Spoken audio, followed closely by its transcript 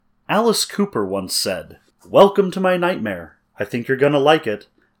Alice Cooper once said, "Welcome to my nightmare. I think you're gonna like it.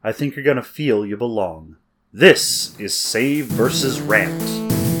 I think you're gonna feel you belong." This is Save vs. Rant.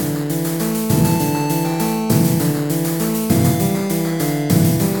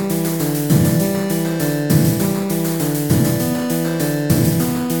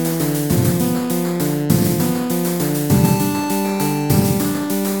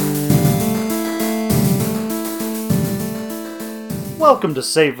 Welcome to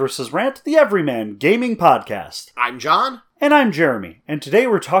Save vs. Rant, the Everyman Gaming Podcast. I'm John. And I'm Jeremy, and today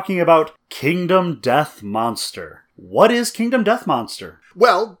we're talking about Kingdom Death Monster. What is Kingdom Death Monster?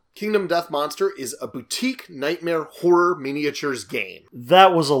 Well, Kingdom Death Monster is a boutique nightmare horror miniatures game.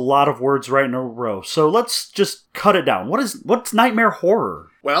 That was a lot of words right in a row, so let's just cut it down. What's nightmare horror?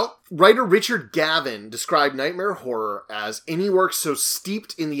 Well, writer Richard Gavin described nightmare horror as any work so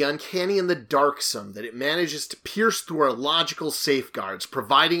steeped in the uncanny and the darksome that it manages to pierce through our logical safeguards,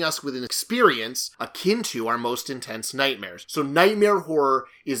 providing us with an experience akin to our most intense nightmares. So nightmare horror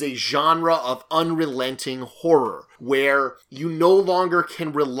is a genre of unrelenting horror, where you no longer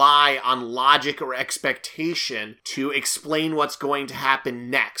can rely on logic or expectation to explain what's going to happen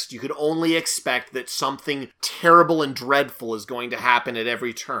next. You can only expect that something terrible and dreadful is going to happen at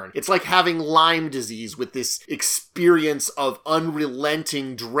every turn. It's like having Lyme disease with this experience of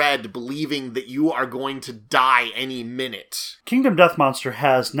unrelenting dread, believing that you are going to die any minute. Kingdom Death Monster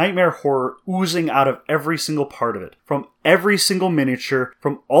has nightmare horror oozing out of every single part of it. From every single miniature,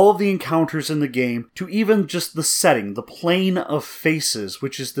 from all of the encounters in the game, to even just the setting, the plane of faces,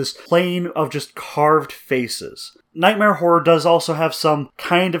 which is this plane of just carved faces. Nightmare horror does also have some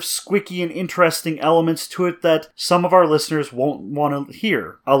kind of squicky and interesting elements to it that some of our listeners won't want to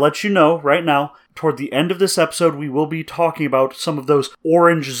hear. I'll let you know right now, toward the end of this episode, we will be talking about some of those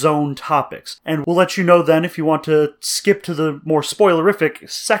orange zone topics. And we'll let you know then if you want to skip to the more spoilerific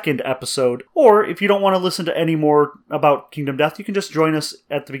second episode, or if you don't want to listen to any more about Kingdom Death, you can just join us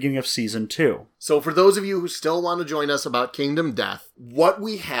at the beginning of Season 2. So for those of you who still want to join us about Kingdom Death, what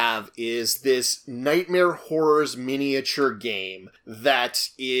we have is this Nightmare Horrors miniature game that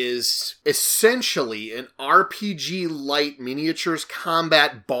is essentially an RPG-light miniatures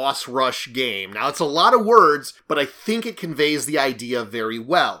combat boss rush game. Now, it's a lot of words, but I think it conveys the idea very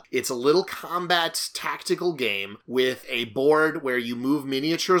well. It's a little combat tactical game with a board where you move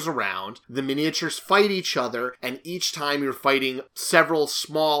miniatures around. The miniatures fight each other, and each time you're fighting several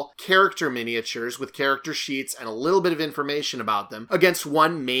small character miniatures with character sheets and a little bit of information about them against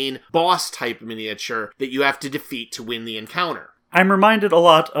one main boss-type miniature that you have to defeat to win the encounter. I'm reminded a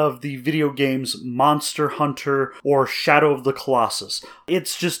lot of the video games Monster Hunter or Shadow of the Colossus.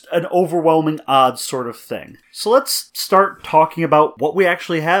 It's just an overwhelming odds sort of thing. So let's start talking about what we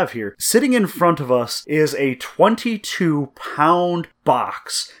actually have here. Sitting in front of us is a 22-pound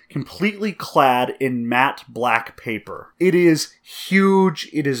box completely clad in matte black paper. It is huge.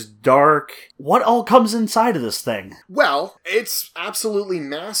 It is dark. What all comes inside of this thing? Well, it's absolutely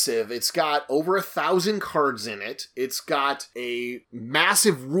massive. It's got over 1,000 cards in it. It's got a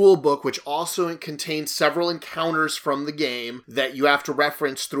massive rule book, which also contains several encounters from the game that you have to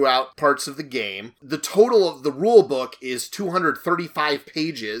reference throughout parts of the game. The total of the rule book is 235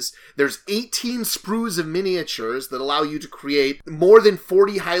 pages. There's 18 sprues of miniatures that allow you to create more than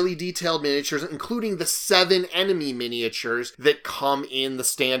 40 highly detailed miniatures, including the 7 enemy miniatures that come in the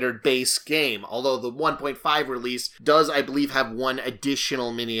standard base game. Although the 1.5 release does, I believe, have one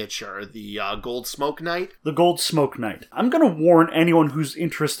additional miniature, the Gold Smoke Knight. The Gold Smoke Knight. I'm going to warn anyone who's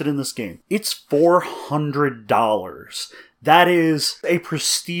interested in this game. It's $400. That is a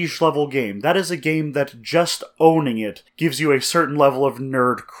prestige level game. That is a game that just owning it gives you a certain level of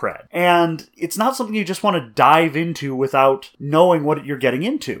nerd cred. And it's not something you just want to dive into without knowing what you're getting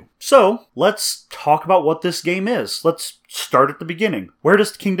into. So, let's talk about what this game is. Let's start at the beginning. Where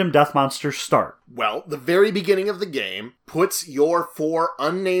does Kingdom Death Monster start? Well, the very beginning of the game puts your 4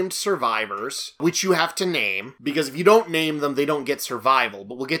 unnamed survivors, which you have to name, because if you don't name them, they don't get survival,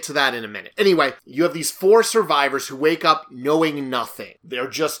 but we'll get to that in a minute. Anyway, you have these 4 survivors who wake up knowing nothing. They're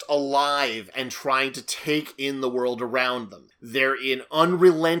just alive and trying to take in the world around them. They're in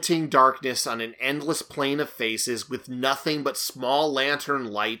unrelenting darkness on an endless plane of faces with nothing but small lantern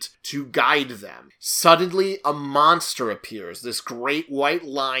light to guide them. Suddenly, a monster appears, this great white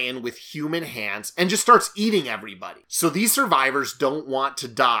lion with human hands, and just starts eating everybody. So these survivors don't want to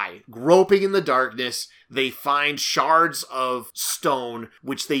die. Groping in the darkness, they find shards of stone,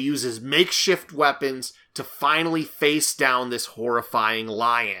 which they use as makeshift weapons to finally face down this horrifying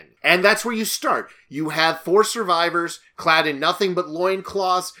lion. And that's where you start. You have 4 survivors clad in nothing but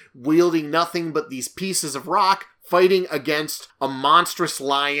loincloths, wielding nothing but these pieces of rock, fighting against a monstrous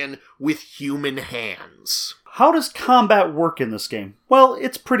lion with human hands. How does combat work in this game? Well,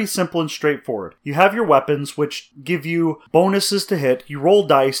 it's pretty simple and straightforward. You have your weapons, which give you bonuses to hit. You roll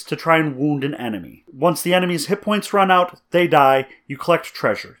dice to try and wound an enemy. Once the enemy's hit points run out, they die. You collect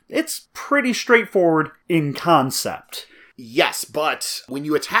treasure. It's pretty straightforward in concept. Yes, but when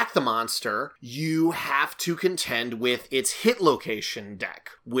you attack the monster, you have to contend with its hit location deck,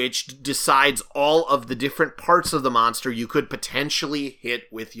 which decides all of the different parts of the monster you could potentially hit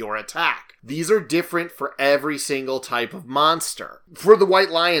with your attack. These are different for every single type of monster. For the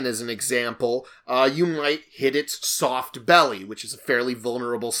white lion, as an example, you might hit its soft belly, which is a fairly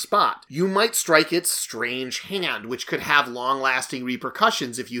vulnerable spot. You might strike its strange hand, which could have long-lasting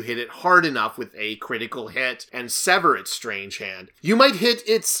repercussions if you hit it hard enough with a critical hit and sever its strange hand. You might hit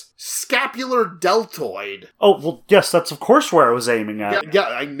its scapular deltoid. Oh, well, yes, that's of course where I was aiming at. Yeah,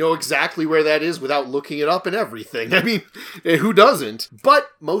 I know exactly where that is without looking it up and everything. I mean, who doesn't? But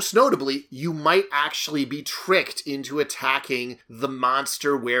most notably, you might actually be tricked into attacking the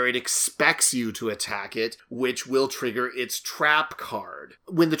monster where it expects you to attack it, which will trigger its trap card.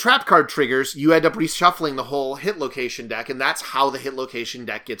 When the trap card triggers, you end up reshuffling the whole hit location deck, and that's how the hit location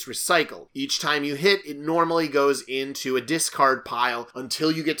deck gets recycled. Each time you hit, it normally goes into a discard pile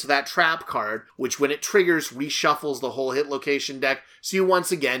until you get to that trap card, which when it triggers, reshuffles the whole hit location deck, so you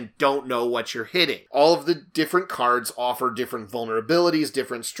once again don't know what you're hitting. All of the different cards offer different vulnerabilities,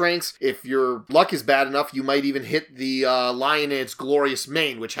 different strengths. If your luck is bad enough, you might even hit the lion in its glorious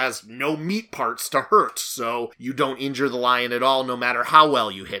mane, which has no meat parts to hurt, so you don't injure the lion at all, no matter how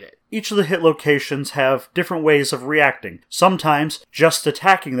well you hit it. Each of the hit locations have different ways of reacting. Sometimes, just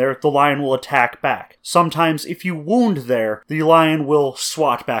attacking there, the lion will attack back. Sometimes, if you wound there, the lion will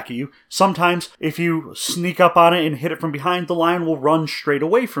swat back at you. Sometimes, if you sneak up on it and hit it from behind, the lion will run straight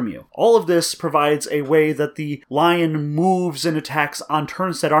away from you. All of this provides a way that the lion moves and attacks on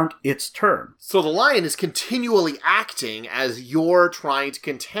turns that aren't its turn. So the lion is continually acting as you're trying to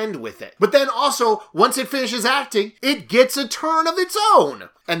contend with it. But then also, once it finishes acting, it gets a turn of its own.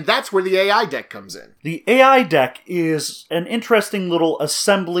 And that's where the AI deck comes in. The AI deck is an interesting little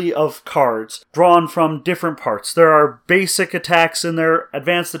assembly of cards drawn from different parts. There are basic attacks in there,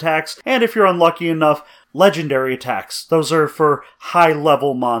 advanced attacks, and if you're unlucky enough, legendary attacks. Those are for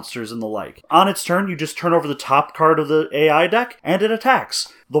high-level monsters and the like. On its turn, you just turn over the top card of the AI deck, and it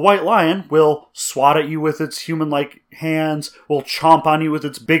attacks. The white lion will swat at you with its human-like hands, will chomp on you with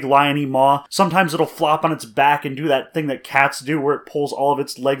its big liony maw. Sometimes it'll flop on its back and do that thing that cats do where it pulls all of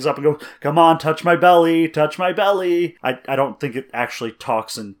its legs up and goes, "Come on, touch my belly, touch my belly." I don't think it actually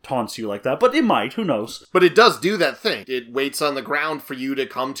talks and taunts you like that, but it might, who knows. But it does do that thing. It waits on the ground for you to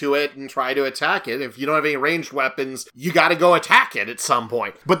come to it and try to attack it. If you don't have any ranged weapons, you gotta go attack it at some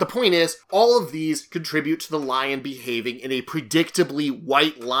point. But the point is, all of these contribute to the lion behaving in a predictably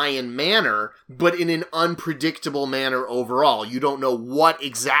white lion manner, but in an unpredictable manner overall. You don't know what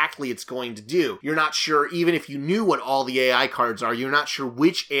exactly it's going to do. You're not sure, even if you knew what all the AI cards are, you're not sure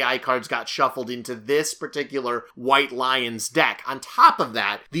which AI cards got shuffled into this particular white lion's deck. On top of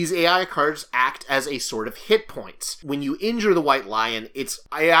that, these AI cards act as a sort of hit points. When you injure the white lion, its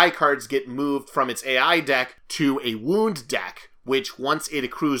AI cards get moved from its AI deck to a wound deck, which once it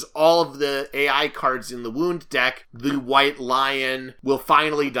accrues all of the AI cards in the wound deck, the white lion will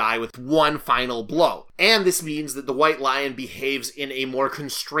finally die with one final blow. And this means that the white lion behaves in a more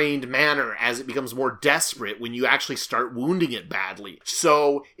constrained manner as it becomes more desperate when you actually start wounding it badly.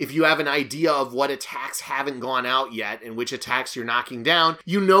 So if you have an idea of what attacks haven't gone out yet and which attacks you're knocking down,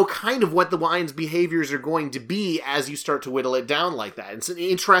 you know kind of what the lion's behaviors are going to be as you start to whittle it down like that. It's an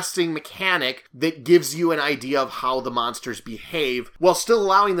interesting mechanic that gives you an idea of how the monsters behave while still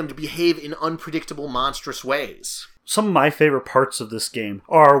allowing them to behave in unpredictable, monstrous ways. Some of my favorite parts of this game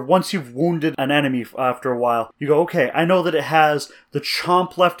are once you've wounded an enemy after a while, you go, okay, I know that it has the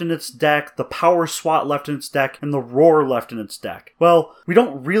chomp left in its deck, the power swat left in its deck, and the roar left in its deck. Well, we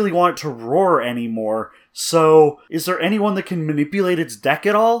don't really want it to roar anymore, so is there anyone that can manipulate its deck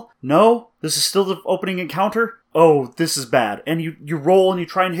at all? No? This is still the opening encounter? Oh, this is bad. And you roll and you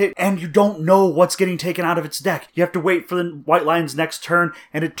try and hit, and you don't know what's getting taken out of its deck. You have to wait for the white lion's next turn,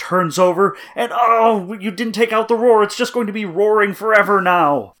 and it turns over, and oh, you didn't take out the roar. It's just going to be roaring forever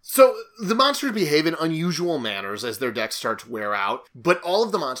now. So, the monsters behave in unusual manners as their decks start to wear out, but all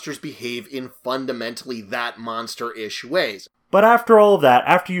of the monsters behave in fundamentally that monster-ish ways. But after all of that,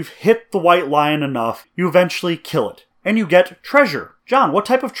 after you've hit the white lion enough, you eventually kill it. And you get treasure. John, what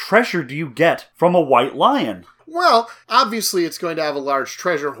type of treasure do you get from a white lion? Well, obviously it's going to have a large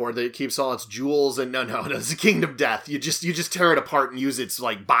treasure hoard that it keeps all its jewels and no, it's a Kingdom Death. You just tear it apart and use its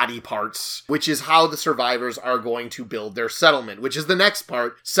like body parts, which is how the survivors are going to build their settlement, which is the next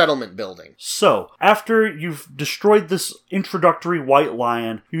part, settlement building. So, after you've destroyed this introductory white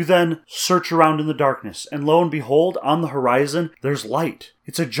lion, you then search around in the darkness, and lo and behold, on the horizon, there's light.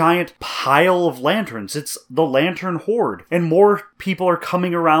 It's a giant pile of lanterns. It's the lantern horde. And more people are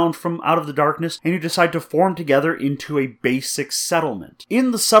coming around from out of the darkness, and you decide to form together into a basic settlement.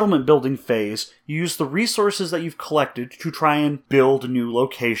 In the settlement building phase, you use the resources that you've collected to try and build new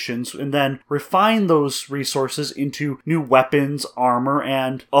locations, and then refine those resources into new weapons, armor,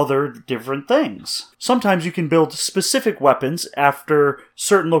 and other different things. Sometimes you can build specific weapons after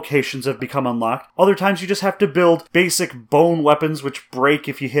certain locations have become unlocked. Other times you just have to build basic bone weapons which break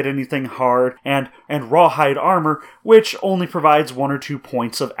if you hit anything hard, and rawhide armor, which only provides 1 or 2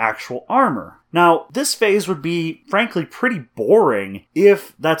 points of actual armor. Now, this phase would be, frankly, pretty boring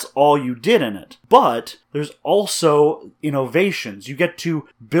if that's all you did in it. But there's also innovations. You get to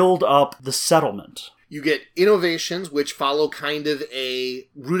build up the settlement. You get innovations, which follow kind of a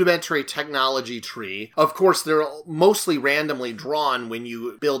rudimentary technology tree. Of course, they're mostly randomly drawn when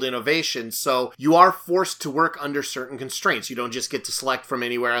you build innovations, so you are forced to work under certain constraints. You don't just get to select from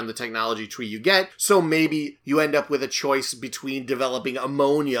anywhere on the technology tree you get, so maybe you end up with a choice between developing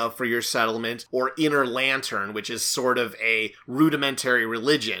ammonia for your settlement or inner lantern, which is sort of a rudimentary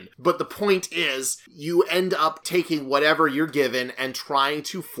religion. But the point is, you end up taking whatever you're given and trying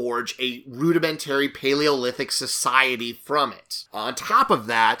to forge a rudimentary Paleolithic society from it. On top of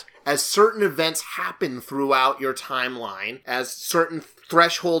that, as certain events happen throughout your timeline, as certain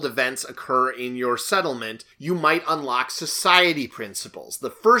threshold events occur in your settlement, you might unlock society principles.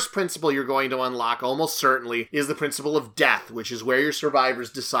 The first principle you're going to unlock almost certainly is the principle of death, which is where your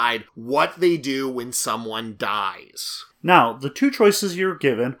survivors decide what they do when someone dies. Now, the 2 choices you're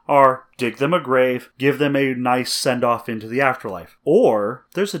given are dig them a grave, give them a nice send-off into the afterlife. Or,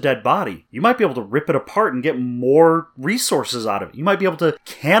 there's a dead body. You might be able to rip it apart and get more resources out of it. You might be able to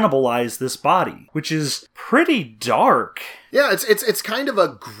cannibalize this body, which is pretty dark. Yeah, it's kind of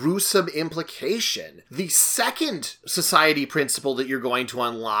a gruesome implication. The second society principle that you're going to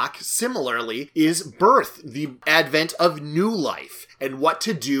unlock, similarly, is birth, the advent of new life, and what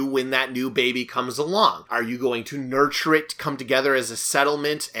to do when that new baby comes along. Are you going to nurture it, come together as a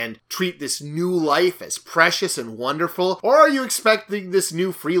settlement, and treat this new life as precious and wonderful? Or are you expecting this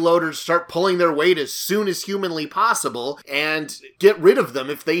new freeloader to start pulling their weight as soon as humanly possible and get rid of them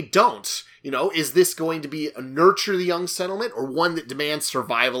if they don't? Is this going to be a nurture the young settlement or one that demands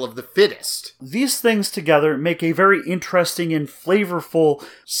survival of the fittest? These things together make a very interesting and flavorful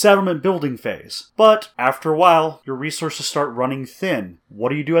settlement building phase. But after a while, your resources start running thin. What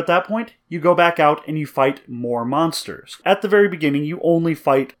do you do at that point? You go back out and you fight more monsters. At the very beginning, you only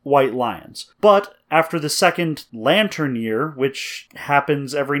fight white lions. But after the second lantern year, which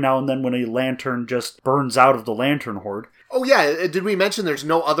happens every now and then when a lantern just burns out of the lantern horde. Oh yeah, did we mention there's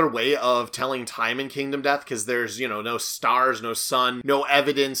no other way of telling time in Kingdom Death? Because there's, no stars, no sun, no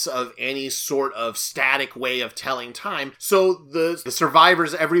evidence of any sort of static way of telling time. So the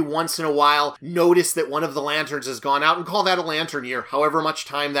survivors every once in a while notice that one of the lanterns has gone out and call that a lantern year, however much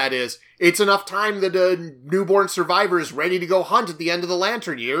time that is. It's enough time that a newborn survivor is ready to go hunt at the end of the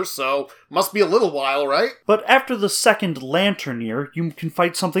lantern year, so must be a little while, right? But after the second lantern year, you can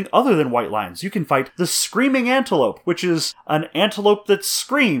fight something other than white lions. You can fight the screaming antelope, which is an antelope that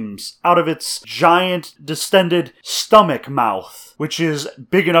screams out of its giant, distended stomach mouth, which is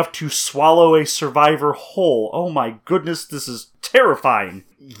big enough to swallow a survivor whole. Oh my goodness, this is terrifying.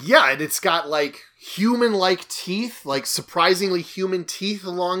 Yeah, and it's got human-like teeth, surprisingly human teeth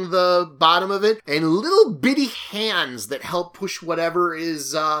along the bottom of it, and little bitty hands that help push whatever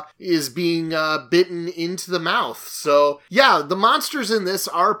is being bitten into the mouth. So, yeah, the monsters in this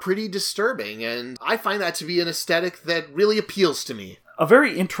are pretty disturbing, and I find that to be an aesthetic that really appeals to me. A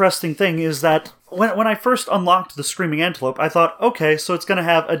very interesting thing is that when I first unlocked the Screaming Antelope, I thought, okay, so it's going to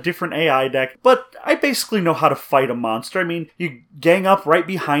have a different AI deck, but I basically know how to fight a monster. I mean, you gang up right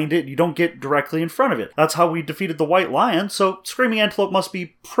behind it, you don't get directly in front of it. That's how we defeated the White Lion, so Screaming Antelope must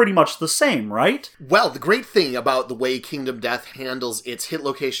be pretty much the same, right? Well, the great thing about the way Kingdom Death handles its hit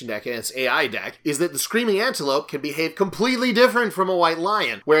location deck and its AI deck is that the Screaming Antelope can behave completely different from a White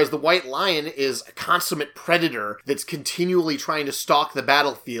Lion, whereas the White Lion is a consummate predator that's continually trying to stalk the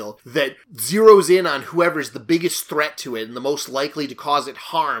battlefield, that zeroes zeroes in on whoever's the biggest threat to it and the most likely to cause it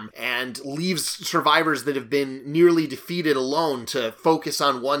harm, and leaves survivors that have been nearly defeated alone to focus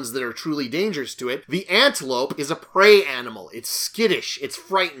on ones that are truly dangerous to it. The antelope is a prey animal. It's skittish. It's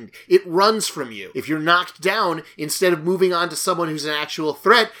frightened. It runs from you. If you're knocked down, instead of moving on to someone who's an actual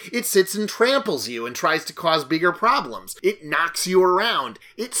threat, it sits and tramples you and tries to cause bigger problems. It knocks you around.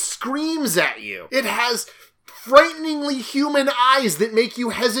 It screams at you. It has frighteningly human eyes that make you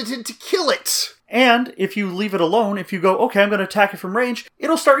hesitant to kill it. And if you leave it alone, if you go, okay, I'm going to attack it from range,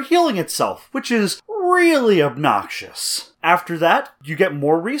 it'll start healing itself, which is really obnoxious. After that, you get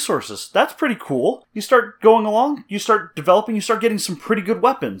more resources. That's pretty cool. You start going along, you start developing, you start getting some pretty good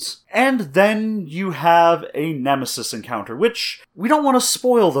weapons. And then you have a Nemesis encounter, which we don't want to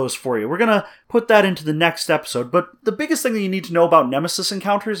spoil those for you. We're going to put that into the next episode. But the biggest thing that you need to know about Nemesis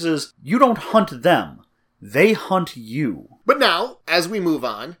encounters is you don't hunt them. They hunt you. But now, as we move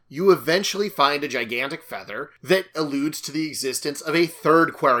on, you eventually find a gigantic feather that alludes to the existence of a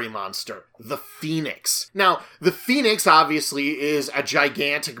third quarry monster, the Phoenix. Now, the Phoenix obviously is a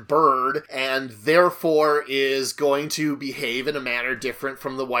gigantic bird and therefore is going to behave in a manner different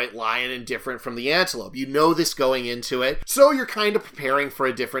from the white lion and different from the antelope. You know this going into it, so you're kind of preparing for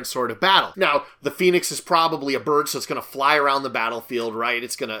a different sort of battle. Now, the Phoenix is probably a bird, so it's going to fly around the battlefield, right?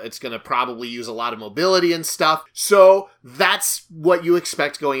 It's going to probably use a lot of mobility and stuff. So that's what you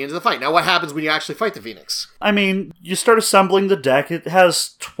expect going into the fight. Now, what happens when you actually fight the Phoenix? I mean, you start assembling the deck. It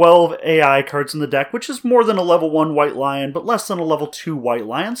has 12 AI cards in the deck, which is more than a level 1 White Lion, but less than a level 2 White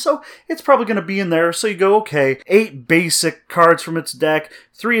Lion, so it's probably going to be in there. So you go, okay, 8 basic cards from its deck,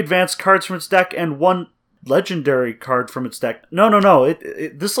 3 advanced cards from its deck, and 1 legendary card from its deck. No.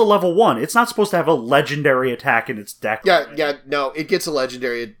 This is a level 1. It's not supposed to have a legendary attack in its deck. No, it gets a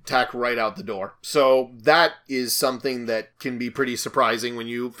legendary attack right out the door. So that is something that can be pretty surprising when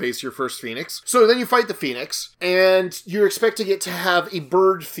you face your first Phoenix. So then you fight the Phoenix, and you're expecting it to have a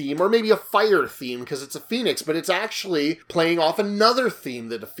bird theme, or maybe a fire theme, because it's a Phoenix, but it's actually playing off another theme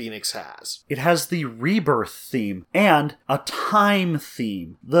that a Phoenix has. It has the rebirth theme, and a time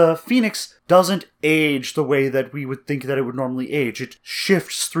theme. The Phoenix doesn't age the way that we would think that it would normally age. It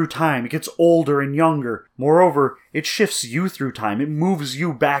shifts through time. It gets older and younger. Moreover, it shifts you through time. It moves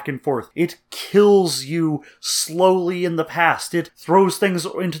you back and forth. It kills you slowly in the past. It throws things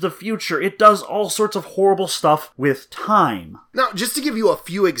into the future. It does all sorts of horrible stuff with time. Now, just to give you a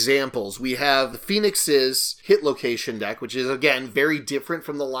few examples, we have the Phoenix's hit location deck, which is, again, very different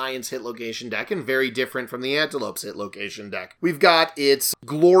from the Lion's hit location deck and very different from the Antelope's hit location deck. We've got its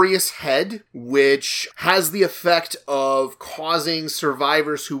Glorious Head, which has the effect of causing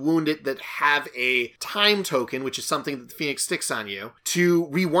survivors who wound it that have a time token, which is something that the Phoenix sticks on you, to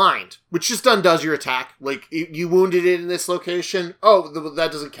rewind, which just undoes your attack. Like, you wounded it in this location, that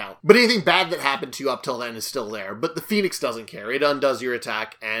doesn't count. But anything bad that happened to you up till then is still there, but the Phoenix doesn't care. It undoes your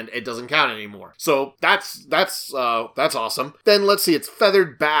attack, and it doesn't count anymore. So that's awesome. Then let's see, it's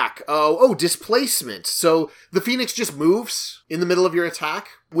Feathered Back. Displacement. So the Phoenix just moves in the middle of your attack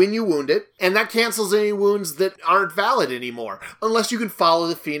when you wound it, and that cancels any wounds that aren't valid anymore. Unless you can follow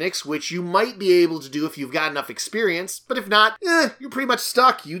the Phoenix, which you might be able to do if you've got enough experience, but if not, you're pretty much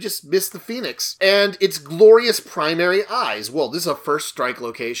stuck. You just missed the Phoenix. And its Glorious Primary Eyes. Well, this is a first strike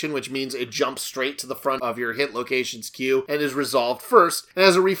location, which means it jumps straight to the front of your hit location's queue and is resolved first, and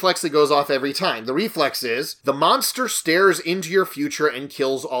has a reflex that goes off every time. The reflex is, the monster stares into your future and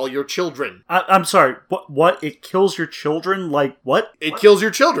kills all your children. I'm sorry, what? It kills your children? Like, what? It kills your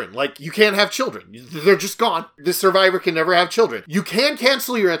children. Like, you can't have children. They're just gone. This survivor can never have children. You can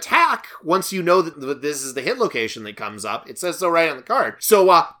cancel your attack once you know that this is the hit location that comes up. It says so right on the card. So,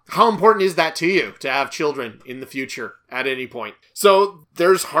 how important is that to you to have children in the future at any point? So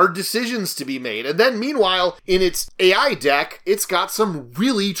there's hard decisions to be made. And then meanwhile, in its AI deck, it's got some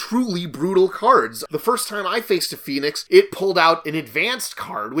really, truly brutal cards. The first time I faced a Phoenix, it pulled out an advanced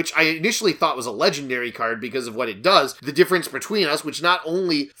card, which I initially thought was a legendary card because of what it does. The difference between us, which not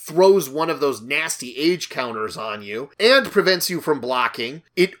only throws one of those nasty age counters on you and prevents you from blocking,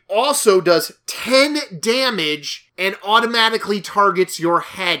 it also does 10 damage and automatically targets your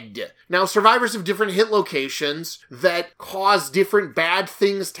head. Now, survivors have different hit locations that cause different bad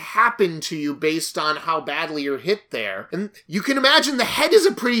things to happen to you based on how badly you're hit there. And you can imagine the head is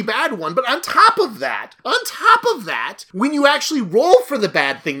a pretty bad one, but on top of that, when you actually roll for the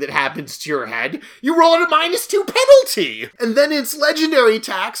bad thing that happens to your head, you roll at a -2 penalty. And then its legendary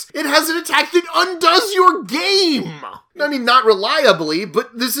attacks, it has an attack that undoes your game. I mean, not reliably,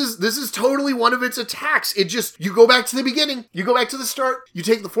 but this is totally one of its attacks. It just, you go back to the beginning, you go back to the start, you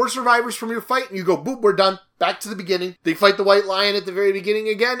take the 4 survivors from your fight, and you go, boop, we're done. Back to the beginning. They fight the White Lion at the very beginning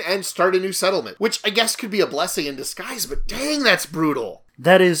again and start a new settlement, which I guess could be a blessing in disguise, but dang, that's brutal.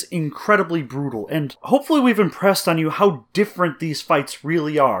 That is incredibly brutal, and hopefully we've impressed on you how different these fights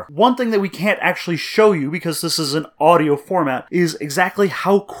really are. One thing that we can't actually show you, because this is an audio format, is exactly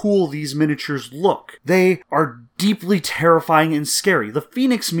how cool these miniatures look. They are deeply terrifying and scary. The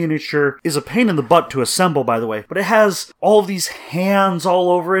Phoenix miniature is a pain in the butt to assemble, by the way, but it has all of these hands all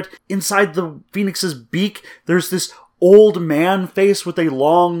over it. Inside the Phoenix's beak, there's this old man face with a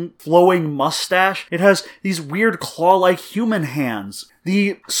long, flowing mustache. It has these weird claw-like human hands.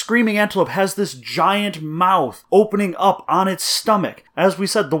 The Screaming Antelope has this giant mouth opening up on its stomach. As we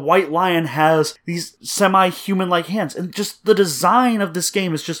said, the White Lion has these semi-human-like hands. And just the design of this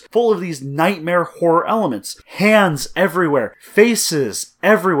game is just full of these nightmare horror elements. Hands everywhere. Faces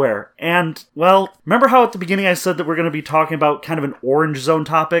everywhere. And, well, remember how at the beginning I said that we're going to be talking about kind of an orange zone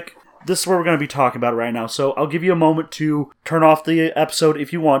topic? This is what we're going to be talking about right now, so I'll give you a moment to turn off the episode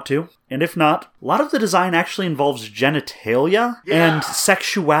if you want to, and if not, a lot of the design actually involves genitalia and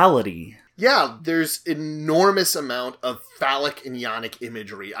sexuality. Yeah, there's enormous amount of phallic and yonic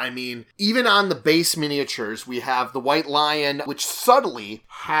imagery. I mean, even on the base miniatures, we have the White Lion, which subtly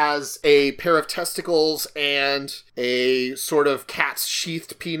has a pair of testicles and a sort of cat's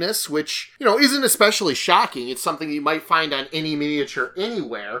sheathed penis, which, you know, isn't especially shocking. It's something you might find on any miniature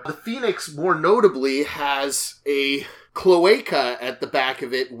anywhere. The Phoenix, more notably, has a cloaca at the back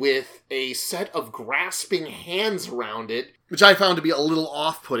of it with a set of grasping hands around it, which I found to be a little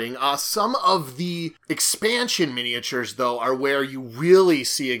off-putting. Some of the expansion miniatures, though, are where you really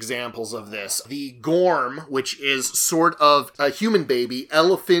see examples of this. The Gorm, which is sort of a human baby,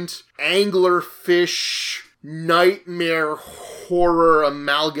 elephant, anglerfish, nightmare horror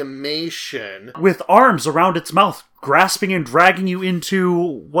amalgamation. With arms around its mouth, grasping and dragging you into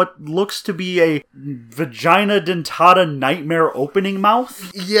what looks to be a vagina dentata nightmare opening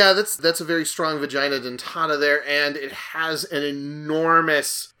mouth. Yeah, that's a very strong vagina dentata there, and it has an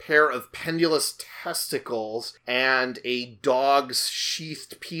enormous pair of pendulous testicles and a dog's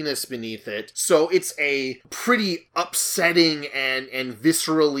sheathed penis beneath it. So it's a pretty upsetting and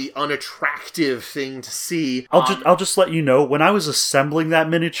viscerally unattractive thing to see. I'll just let you know, when I was assembling that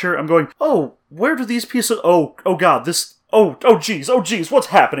miniature, I'm going, oh, where do these pieces... Oh god, this... Oh geez, what's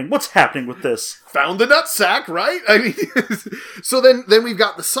happening? What's happening with this? Found the nutsack, right? I mean, so then we've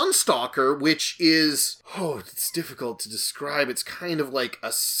got the Sunstalker, which is, it's difficult to describe. It's kind of like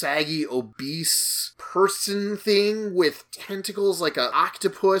a saggy, obese person thing with tentacles like an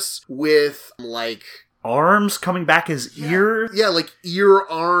octopus with, like... arms coming back his ear? Yeah, like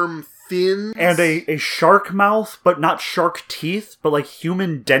ear-arm fins. And a shark mouth, but not shark teeth, but like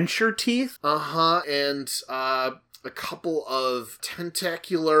human denture teeth? Uh-huh, and, a couple of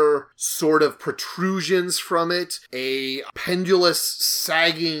tentacular sort of protrusions from it, a pendulous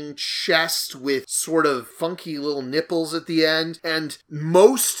sagging chest with sort of funky little nipples at the end, and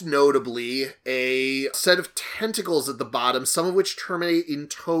most notably a set of tentacles at the bottom, some of which terminate in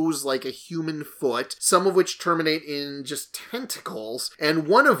toes like a human foot, some of which terminate in just tentacles, and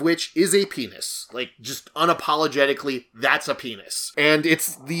one of which is a penis. Like, just unapologetically, that's a penis. And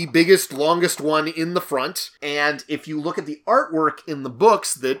it's the biggest, longest one in the front, and if you look at the artwork in the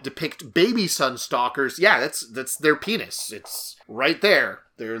books that depict baby Sunstalkers, yeah, that's their penis. It's right there.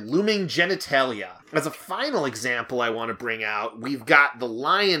 Their looming genitalia. As a final example I want to bring out, we've got the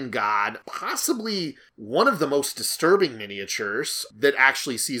Lion God, possibly one of the most disturbing miniatures that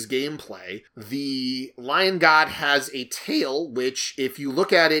actually sees gameplay. The Lion God has a tail, which, if you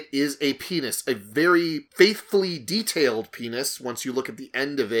look at it, is a penis. A very faithfully detailed penis, once you look at the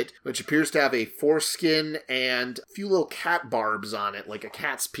end of it, which appears to have a foreskin and a few little cat barbs on it, like a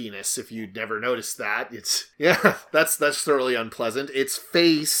cat's penis, if you'd never noticed that. That's thoroughly unpleasant. Its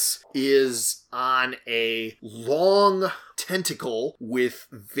face is on a long tentacle with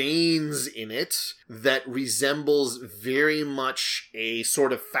veins in it that resembles very much a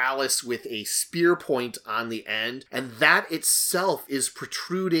sort of phallus with a spear point on the end, and that itself is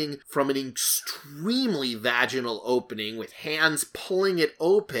protruding from an extremely vaginal opening with hands pulling it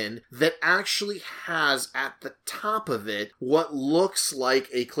open that actually has at the top of it what looks like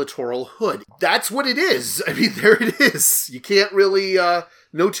a clitoral hood. That's what it is. I mean, there it is. You can't really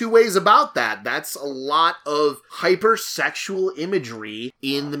no two ways about that. That's a lot of hypersexual imagery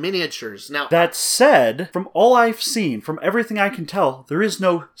in the miniatures. Now, that said, from all I've seen, from everything I can tell, there is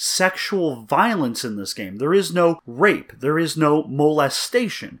no sexual violence in this game. There is no rape. There is no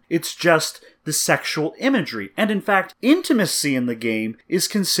molestation. It's just the sexual imagery. And in fact, intimacy in the game is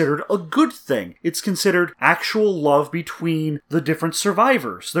considered a good thing. It's considered actual love between the different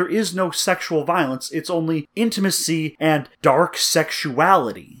survivors. There is no sexual violence, it's only intimacy and dark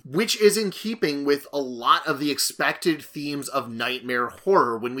sexuality. Which is in keeping with a lot of the expected themes of nightmare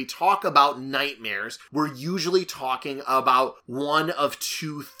horror. When we talk about nightmares, we're usually talking about one of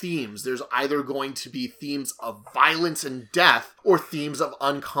two themes. There's either going to be themes of violence and death, or themes of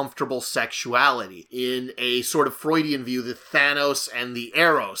uncomfortable sexuality. In a sort of Freudian view, the Thanos and the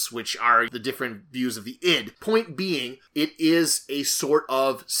Eros, which are the different views of the id. Point being, it is a sort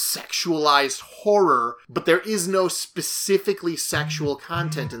of sexualized horror, but there is no specifically sexual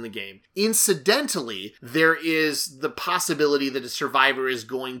content in the game. Incidentally, there is the possibility that a survivor is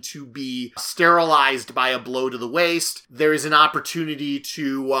going to be sterilized by a blow to the waist. There is an opportunity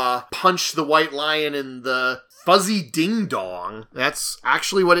to punch the white lion in the fuzzy ding-dong. That's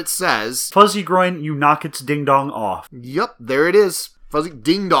actually what it says. Fuzzy groin, you knock its ding-dong off. Yep, there it is. Fuzzy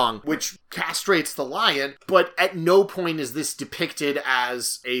ding-dong, which castrates the lion, but at no point is this depicted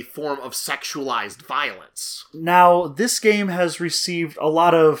as a form of sexualized violence. Now, this game has received a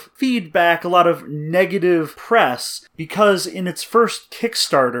lot of feedback, a lot of negative press, because in its first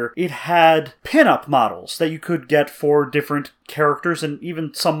Kickstarter, it had pin-up models that you could get for different characters and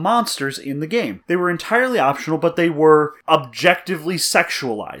even some monsters in the game. They were entirely optional, but they were objectively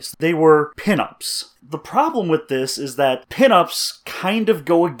sexualized. They were pin-ups. The problem with this is that pin-ups kind of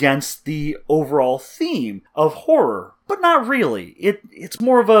go against the overall theme of horror. But not really. It's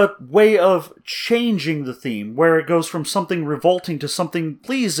more of a way of changing the theme, where it goes from something revolting to something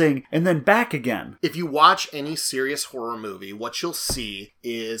pleasing, and then back again. If you watch any serious horror movie, what you'll see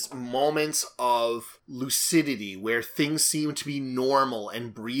is moments of lucidity, where things seem to be normal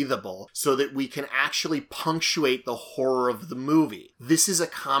and breathable, so that we can actually punctuate the horror of the movie. This is a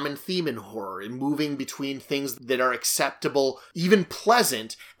common theme in horror, in moving between things that are acceptable, even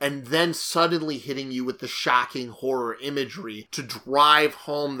pleasant, and then suddenly hitting you with the shocking horror imagery to drive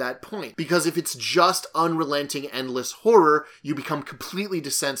home that point. Because if it's just unrelenting, endless horror, you become completely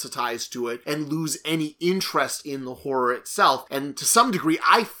desensitized to it and lose any interest in the horror itself. And to some degree,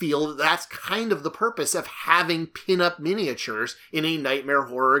 I feel that that's kind of the purpose of having pin-up miniatures in a nightmare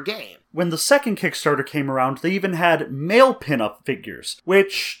horror game. When the second Kickstarter came around, they even had male pinup figures,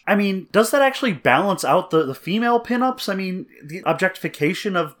 which, I mean, does that actually balance out the female pinups? I mean, the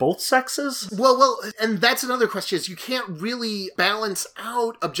objectification of both sexes? Well, and that's another question, is you can't really balance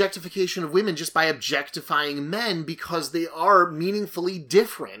out objectification of women just by objectifying men, because they are meaningfully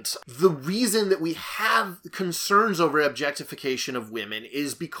different. The reason that we have concerns over objectification of women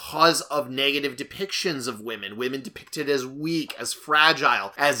is because of negative depictions of women. Women depicted as weak, as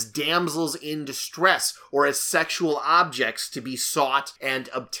fragile, as damaged, damsels in distress, or as sexual objects to be sought and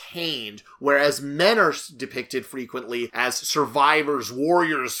obtained, whereas men are depicted frequently as survivors,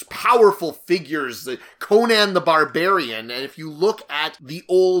 warriors, powerful figures, Conan the Barbarian. And if you look at the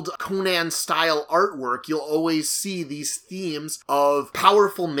old Conan-style artwork, you'll always see these themes of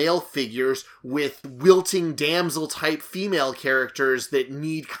powerful male figures with wilting damsel-type female characters that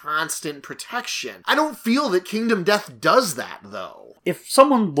need constant protection. I don't feel that Kingdom Death does that, though. If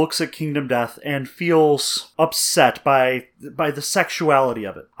someone looks at Kingdom Death and feels upset by the sexuality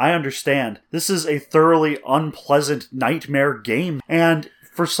of it, I understand. This is a thoroughly unpleasant nightmare game, and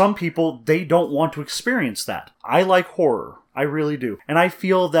for some people, they don't want to experience that. I like horror. I really do. And I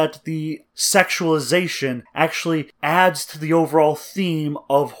feel that the sexualization actually adds to the overall theme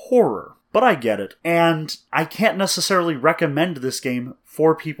of horror. But I get it. And I can't necessarily recommend this game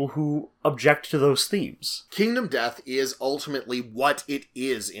for people who object to those themes. Kingdom Death is ultimately what it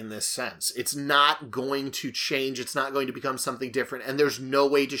is in this sense. It's not going to change. It's not going to become something different. And there's no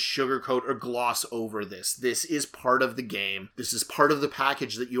way to sugarcoat or gloss over this. This is part of the game. This is part of the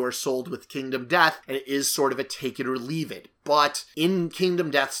package that you are sold with Kingdom Death. And it is sort of a take it or leave it. But in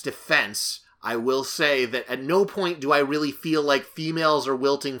Kingdom Death's defense, I will say that at no point do I really feel like females are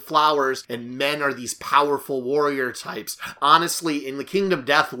wilting flowers and men are these powerful warrior types. Honestly, in the Kingdom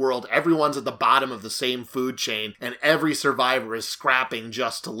Death world, everyone's at the bottom of the same food chain, and every survivor is scrapping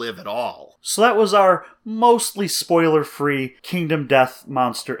just to live at all. So that was our mostly spoiler-free Kingdom Death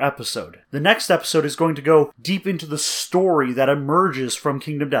monster episode. The next episode is going to go deep into the story that emerges from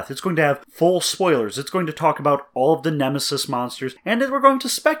Kingdom Death. It's going to have full spoilers. It's going to talk about all of the Nemesis monsters, and we're going to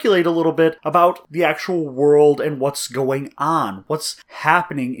speculate a little bit about the actual world and what's going on, what's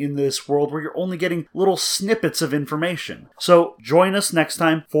happening in this world where you're only getting little snippets of information. So join us next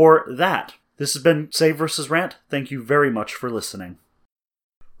time for that. This has been Save vs. Rant. Thank you very much for listening.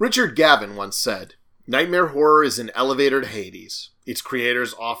 Richard Gavin once said, "Nightmare horror is an elevator to Hades. Its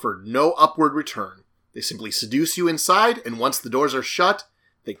creators offer no upward return. They simply seduce you inside, and once the doors are shut,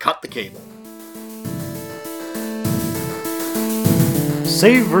 they cut the cable.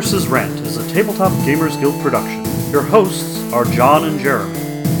 Save vs. Rant is a Tabletop Gamers Guild production. Your hosts are John and Jeremy,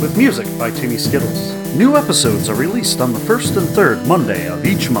 with music by Timmy Skittles. New episodes are released on the first and third Monday of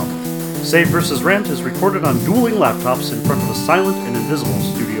each month. Save vs. Rant is recorded on dueling laptops in front of a silent and invisible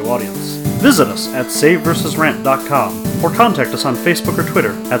studio audience. Visit us at SaveVersusRant.com or contact us on Facebook or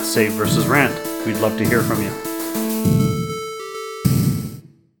Twitter at SaveVersusRant. We'd love to hear from you.